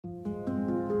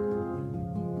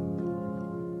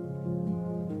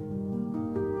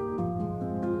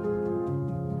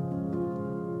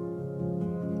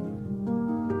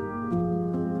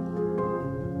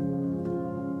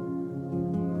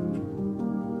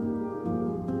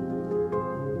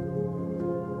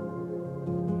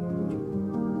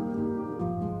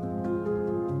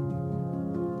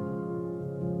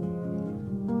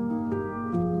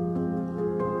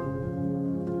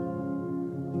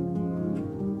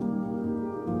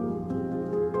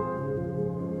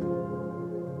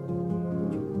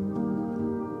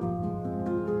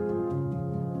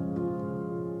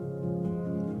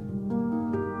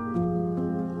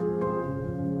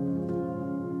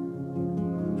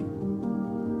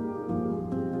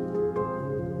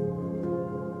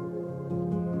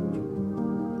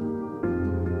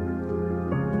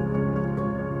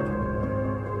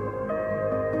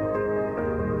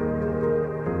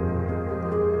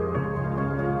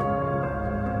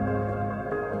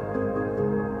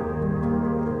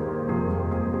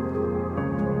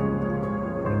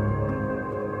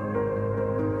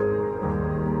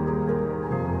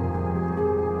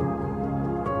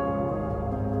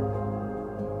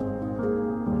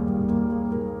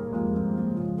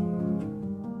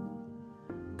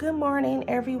Good morning,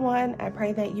 everyone. I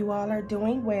pray that you all are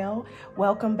doing well.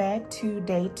 Welcome back to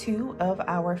day 2 of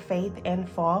our Faith and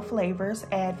Fall Flavors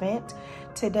Advent.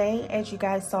 Today, as you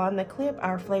guys saw in the clip,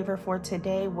 our flavor for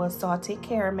today was salted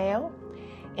caramel.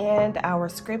 And our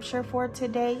scripture for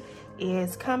today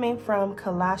is coming from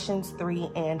Colossians 3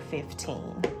 and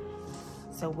 15.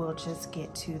 So we'll just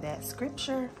get to that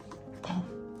scripture.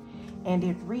 And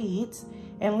it reads,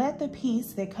 "And let the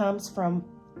peace that comes from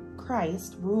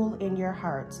Christ rule in your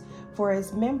hearts. For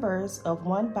as members of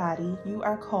one body, you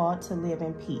are called to live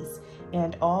in peace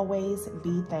and always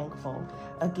be thankful."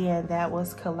 Again, that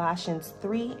was Colossians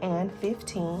 3 and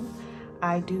 15.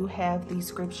 I do have these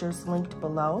scriptures linked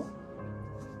below.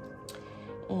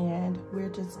 And we're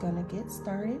just gonna get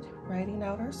started writing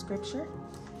out our scripture.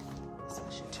 So I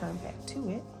should turn back to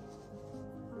it.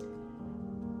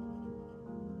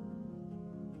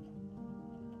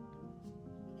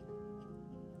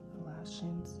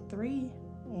 Colossians 3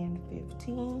 and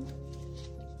 15.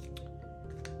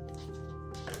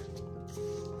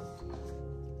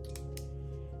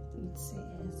 It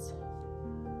says,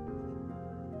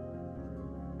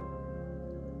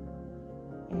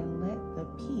 "And let the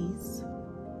peace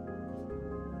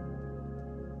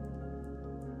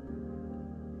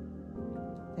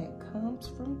that comes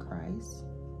from Christ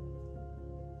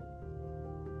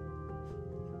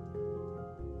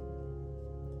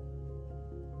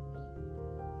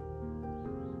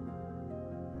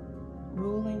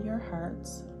rule in your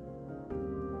hearts,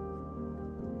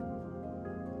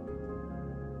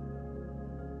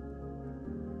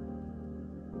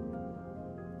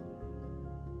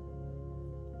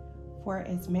 for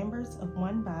as members of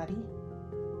one body,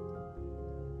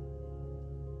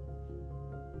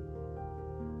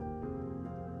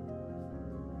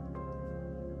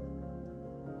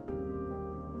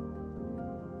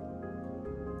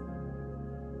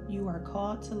 you are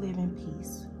called to live in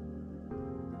peace.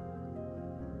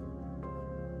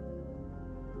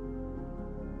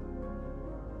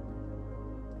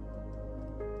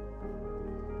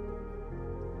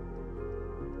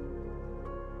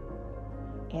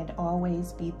 And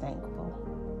always be thankful."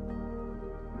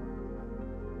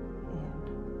 And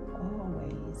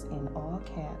always, in all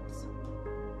caps,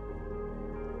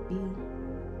 be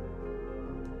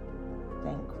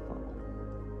thankful.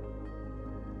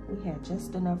 We had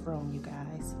just enough room, you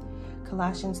guys.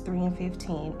 Colossians 3 and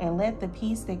 15, "And let the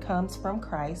peace that comes from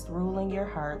Christ rule in your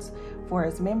hearts, for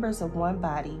as members of one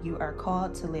body, you are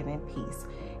called to live in peace,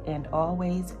 and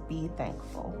always be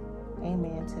thankful."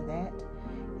 Amen to that.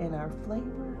 And our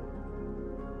flavor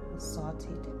is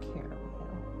salted caramel.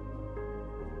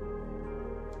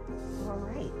 All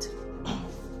right.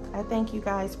 I thank you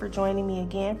guys for joining me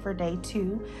again for day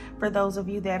 2. For those of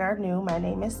you that are new, my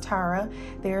name is Tara.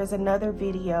 There's another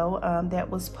video that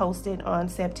was posted on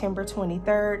September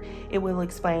 23rd. It will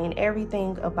explain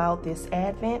everything about this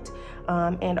Advent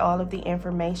and all of the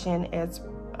information as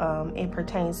it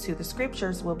pertains to the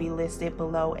scriptures will be listed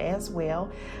below as well.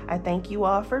 I thank you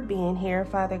all for being here.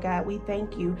 Father God, we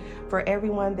thank you for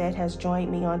everyone that has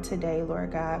joined me on today,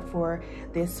 Lord God, for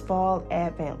this fall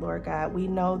Advent, Lord God. We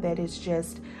know that it's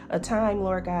just a time,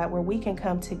 Lord God, where we can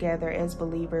come together as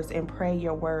believers and pray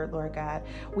your word, Lord God.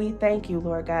 We thank you,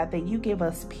 Lord God, that you give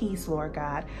us peace, Lord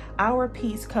God. Our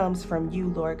peace comes from you,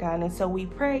 Lord God. And so we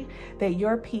pray that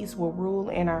your peace will rule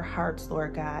in our hearts,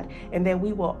 Lord God, and that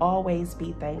we will always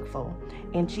be thankful.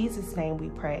 In Jesus' name we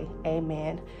pray.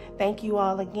 Amen. Thank you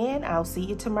all again. I'll see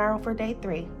you tomorrow for day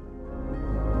 3.